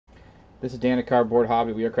This is Dan at Cardboard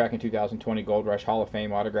Hobby. We are cracking 2020 Gold Rush Hall of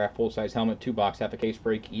Fame autograph full-size helmet, 2-box, half a case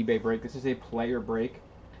break, eBay break. This is a player break.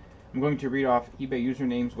 I'm going to read off eBay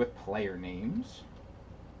usernames with player names.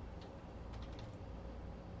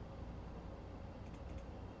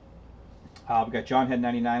 We got John Head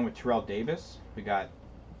 99 with Terrell Davis. We got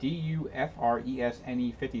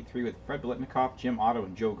DUFRESNE 53 with Fred Biletnikoff, Jim Otto,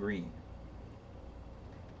 and Joe Green.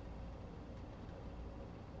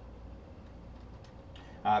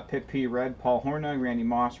 Pit P Red, Paul Horna, Randy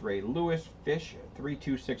Moss, Ray Lewis, Fish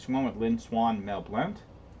 3261 with Lynn Swan, Mel Blount.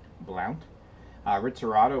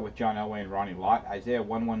 Ritzerato with John Elway and Ronnie Lott. Isaiah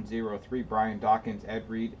 1103, Brian Dawkins, Ed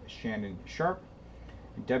Reed, Shannon Sharp.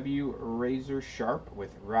 W. Razor Sharp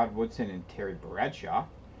with Rod Woodson and Terry Bradshaw.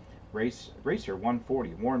 Racer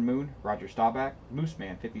 140, Warren Moon, Roger Staubach.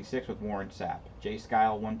 Mooseman 56 with Warren Sapp. J.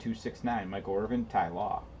 Skyle 1269, Michael Irvin, Ty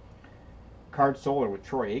Law. Card Solar with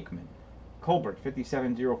Troy Aikman. Colbert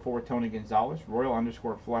 5704 with Tony Gonzalez. Royal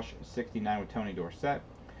 _Flush 69 with Tony Dorsett.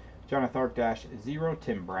 Jonathan Arc-0,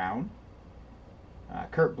 Tim Brown.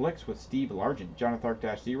 Kurt Blix with Steve Largent. Jonathan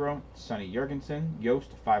Arc-0, Sonny Jurgensen. Yost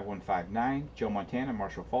 5159. Joe Montana,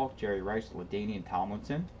 Marshall Falk, Jerry Rice, LaDainian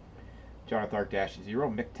Tomlinson. Jonathan Arc-0,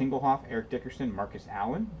 Mick Tinglehoff, Eric Dickerson, Marcus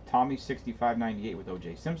Allen. Tommy 6598 with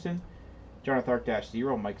O.J. Simpson. Jonathan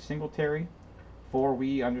Arc-0, Mike Singletary.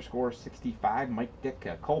 4we_65, Mike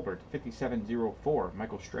Ditka. Colbert 5704,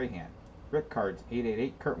 Michael Strahan. Rick Cards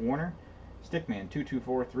 888, Kurt Warner. Stickman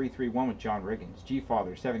 224331 with John Riggins.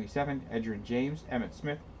 G-Father 77, Edrin James, Emmett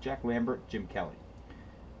Smith, Jack Lambert, Jim Kelly.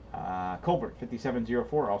 Colbert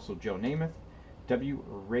 5704, also Joe Namath. W.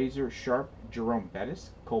 Razor Sharp, Jerome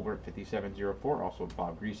Bettis. Colbert 5704, also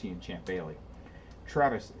Bob Greasy and Champ Bailey.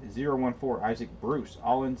 Travis 014, Isaac Bruce.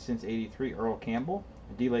 All in since 83, Earl Campbell.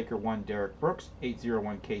 D-Laker 1, Derek Brooks.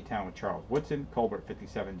 801 K-Town with Charles Woodson. Colbert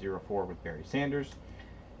 5704 with Barry Sanders.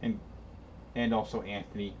 And also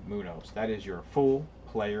Anthony Munoz. That is your full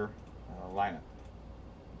player lineup.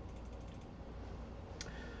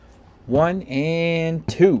 1 and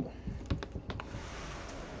 2.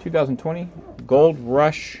 2020 Gold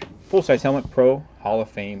Rush full-size helmet Pro Hall of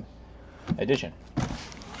Fame edition.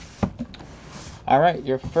 All right,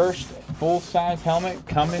 your first full-size helmet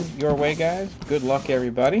coming your way, guys. Good luck,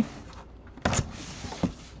 everybody.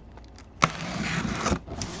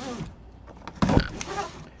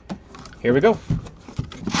 Here we go.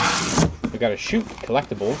 We got a Shoot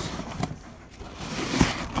Collectibles.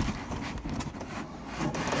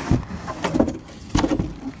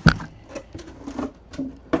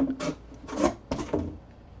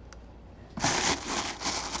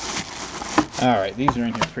 All right, these are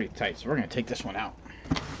in here pretty tight, so we're going to take this one out.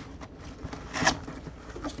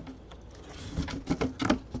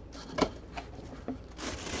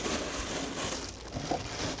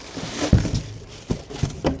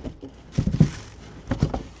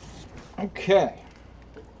 Okay.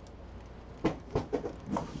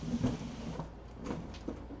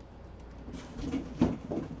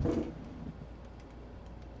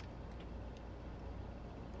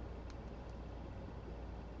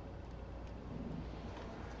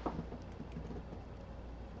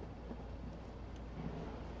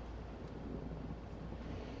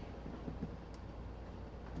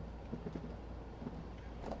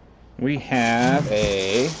 We have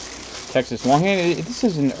a Texas Longhand. This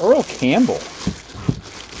is an Earl Campbell.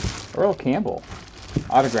 Earl Campbell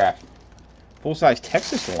autograph. Full-size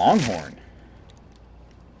Texas Longhorn.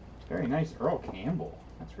 Very nice Earl Campbell.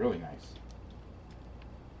 That's really nice.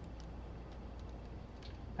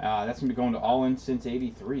 That's going to be going to All In since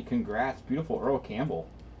 83. Congrats. Beautiful Earl Campbell.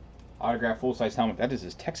 Autograph full-size helmet. That is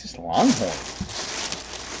his Texas Longhorn.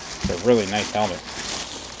 It's a really nice helmet.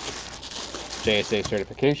 JSA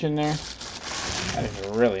certification there. That is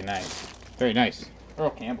really nice. Very nice.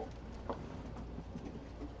 Earl Campbell.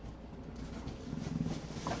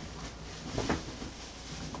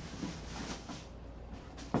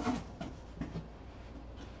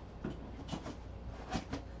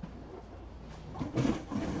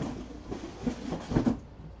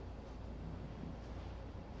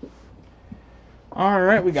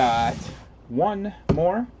 Alright, we got one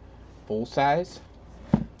more full-size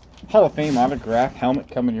Hall of Fame autograph helmet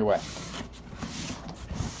coming your way.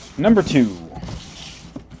 Number 2.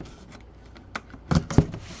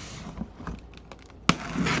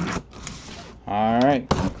 Alright,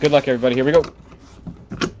 good luck everybody. Here we go.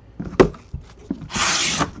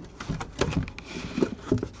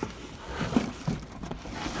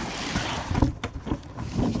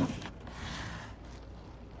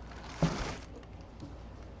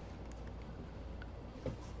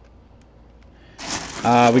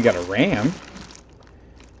 We got a Ram,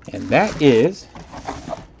 and that is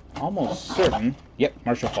almost certain. Yep,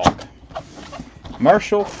 Marshall Faulk.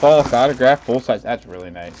 Marshall Faulk autograph, full size. That's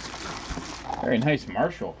really nice. Very nice,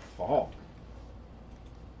 Marshall Faulk.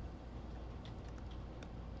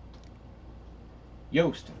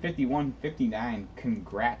 Yost, 51-59.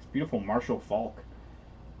 Congrats. Beautiful Marshall Faulk.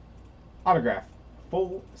 Autograph.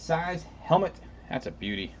 Full size helmet. That's a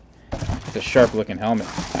beauty. It's a sharp looking helmet.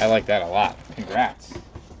 I like that a lot. Congrats.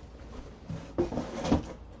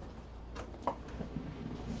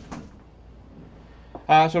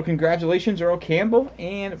 So congratulations, Earl Campbell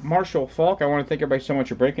and Marshall Faulk. I want to thank everybody so much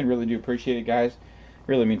for breaking. Really do appreciate it, guys.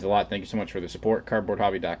 Really means a lot. Thank you so much for the support.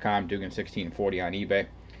 CardboardHobby.com, Dugan1640 on eBay.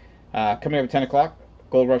 Coming up at 10 o'clock,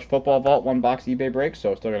 Gold Rush Football Vault, 1-box eBay break.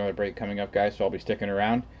 So still got another break coming up, guys, so I'll be sticking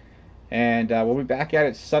around. And we'll be back at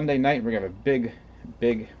it Sunday night. We're going to have a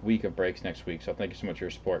big week of breaks next week. So thank you so much for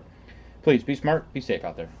your support. Please be smart, be safe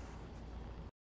out there.